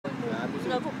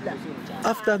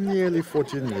After nearly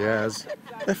 14 years,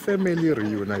 a family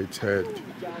reunited.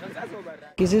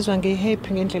 Ngizizwa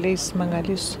ngihappy ngendlela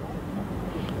eyisimangaliso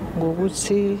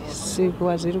ngokuthi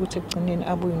sikwazile ukuthi ekugcineni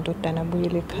abuye indodana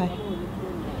abuyele ekhaya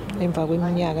emva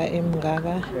kweminyaka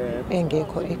emingaka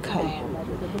engekho ekhaya.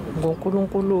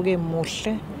 ngoNkulunkulu ke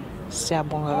muhle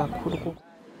siyabonga kakhulu.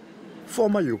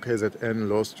 Former UKZN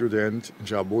law student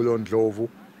Njabulo Ndlovu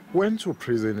went to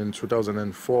prison in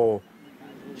 2004.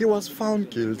 He was found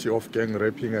guilty of gang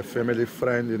raping a family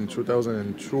friend in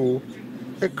 2002,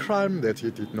 a crime that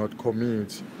he did not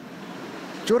commit.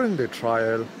 During the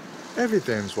trial,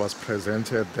 evidence was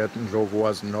presented that Ndlovu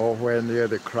was nowhere near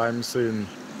the crime scene.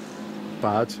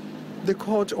 But the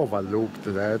court overlooked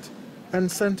that and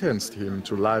sentenced him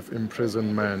to life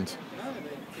imprisonment.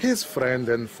 His friend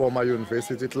and former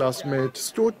university classmate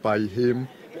stood by him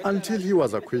until he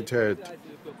was acquitted.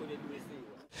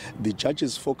 The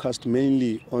judges focused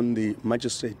mainly on the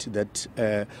magistrate that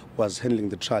was handling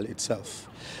the trial itself.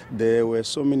 There were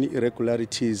so many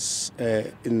irregularities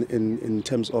in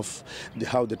terms of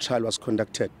how the trial was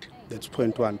conducted. That's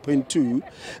point one. Point two,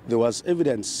 there was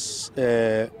evidence,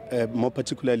 more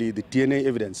particularly the DNA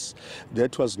evidence,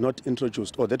 that was not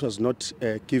introduced or that was not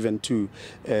given to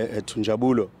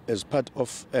Njabulo as part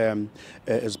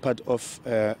of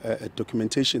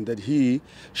documentation that he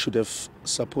should have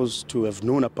supposed to have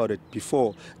known about it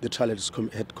before the trial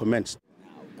had commenced.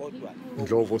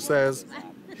 Ndlovu says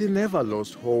he never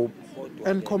lost hope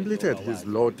and completed his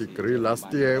law degree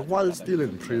last year while still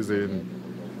in prison.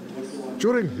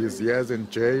 During his years in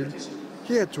jail,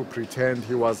 he had to pretend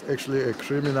he was actually a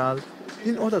criminal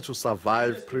in order to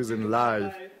survive prison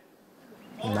life.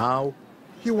 Now,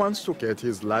 he wants to get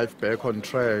his life back on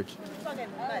track.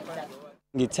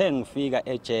 Ngithe ngifika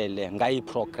ejele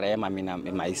ngayiprograma mina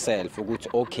myself ukuthi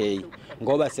okay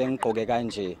ngoba sengigqoke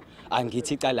kanje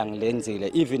angithi icala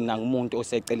ngilenzile even nangumuntu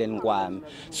oseceleni kwami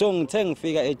so ngithe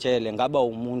ngifika ejele ngaba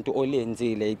umuntu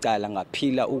olenzile icala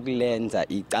ngaphila ukulenza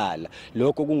icala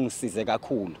lokho kungisize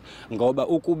kakhulu ngoba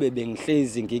ukube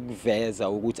bengihlezi ngikuveza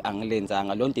ukuthi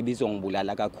angilenzanga lonto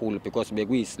ibizongibulala kakhulu because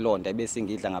bekuyisilonda bese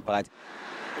ngidla ngaphakathi.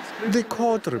 The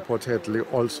court reportedly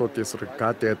also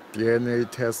disregarded DNA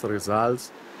test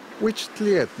results, which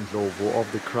cleared Ndlovu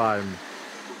of the crime.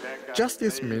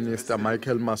 Justice Minister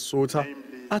Michael Masuta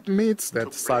admits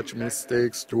that such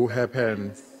mistakes do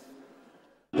happen.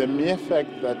 The mere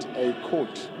fact that a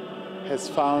court has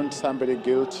found somebody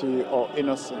guilty or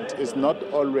innocent is not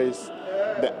always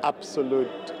the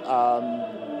absolute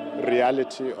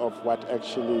reality of what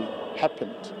actually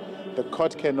happened. The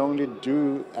court can only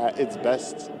do its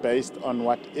best based on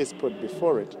what is put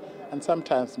before it, and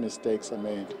sometimes mistakes are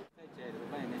made.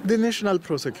 The National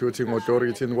Prosecuting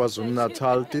Authority in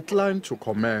KwaZulu-Natal declined to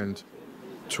comment.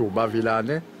 Thuba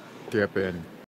Vilane, Durban.